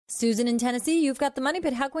Susan in Tennessee, you've got the Money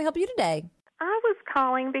Pit. How can we help you today? I was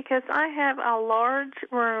calling because I have a large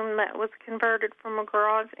room that was converted from a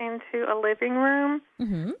garage into a living room,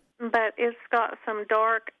 but it's got some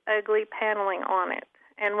dark, ugly paneling on it.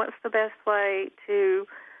 And what's the best way to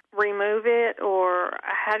remove it, or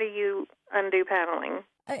how do you undo paneling?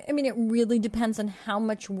 I mean, it really depends on how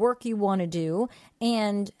much work you want to do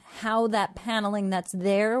and how that paneling that's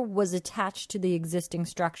there was attached to the existing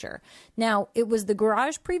structure. Now, it was the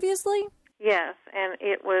garage previously? Yes, and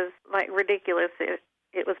it was, like, ridiculous.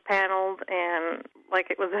 It was paneled, and,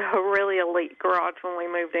 like, it was a really elite garage when we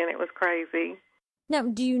moved in. It was crazy. Now,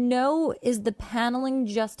 do you know, is the paneling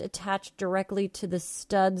just attached directly to the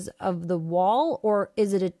studs of the wall, or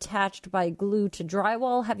is it attached by glue to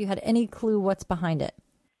drywall? Have you had any clue what's behind it?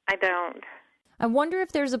 I don't. I wonder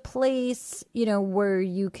if there's a place, where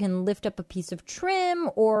you can lift up a piece of trim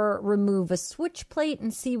or remove a switch plate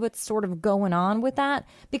and see what's sort of going on with that.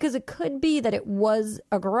 Because it could be that it was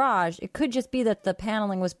a garage. It could just be that the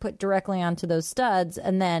paneling was put directly onto those studs,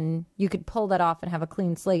 and then you could pull that off and have a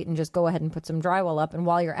clean slate and just go ahead and put some drywall up. And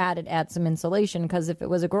while you're at it, add some insulation, because if it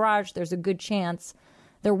was a garage, there's a good chance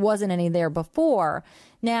there wasn't any there before.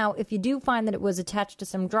 Now, if you do find that it was attached to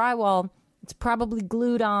some drywall, it's probably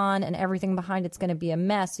glued on and everything behind it's going to be a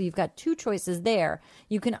mess. So you've got two choices there.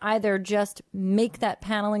 You can either just make that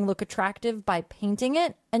paneling look attractive by painting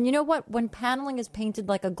it. And you know what? When paneling is painted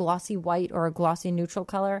like a glossy white or a glossy neutral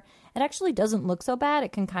color, it actually doesn't look so bad.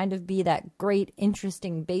 It can kind of be that great,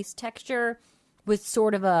 interesting base texture with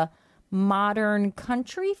sort of a modern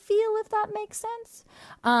country feel, if that makes sense.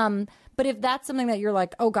 But if that's something that you're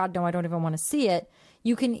like, oh God, no, I don't even want to see it,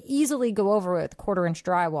 you can easily go over it with 1/4-inch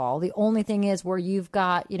drywall. The only thing is where you've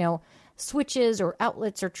got, switches or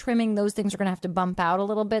outlets or trimming, those things are going to have to bump out a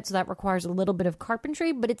little bit. So that requires a little bit of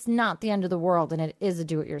carpentry, but it's not the end of the world, and it is a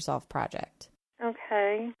do-it-yourself project.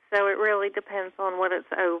 Okay. So it really depends on what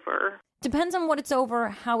it's over. Depends on what it's over,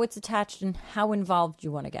 how it's attached, and how involved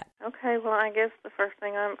you want to get. Okay. Well, I guess the first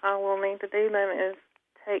thing I will need to do then is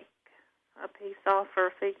take a piece off or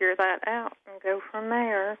figure that out and go from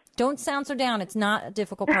there. Don't sound so down. It's not a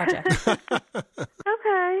difficult project.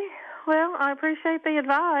 Okay. Well, I appreciate the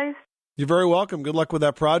advice. You're very welcome. Good luck with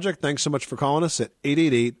that project. Thanks so much for calling us at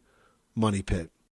 888-MONEY-PIT.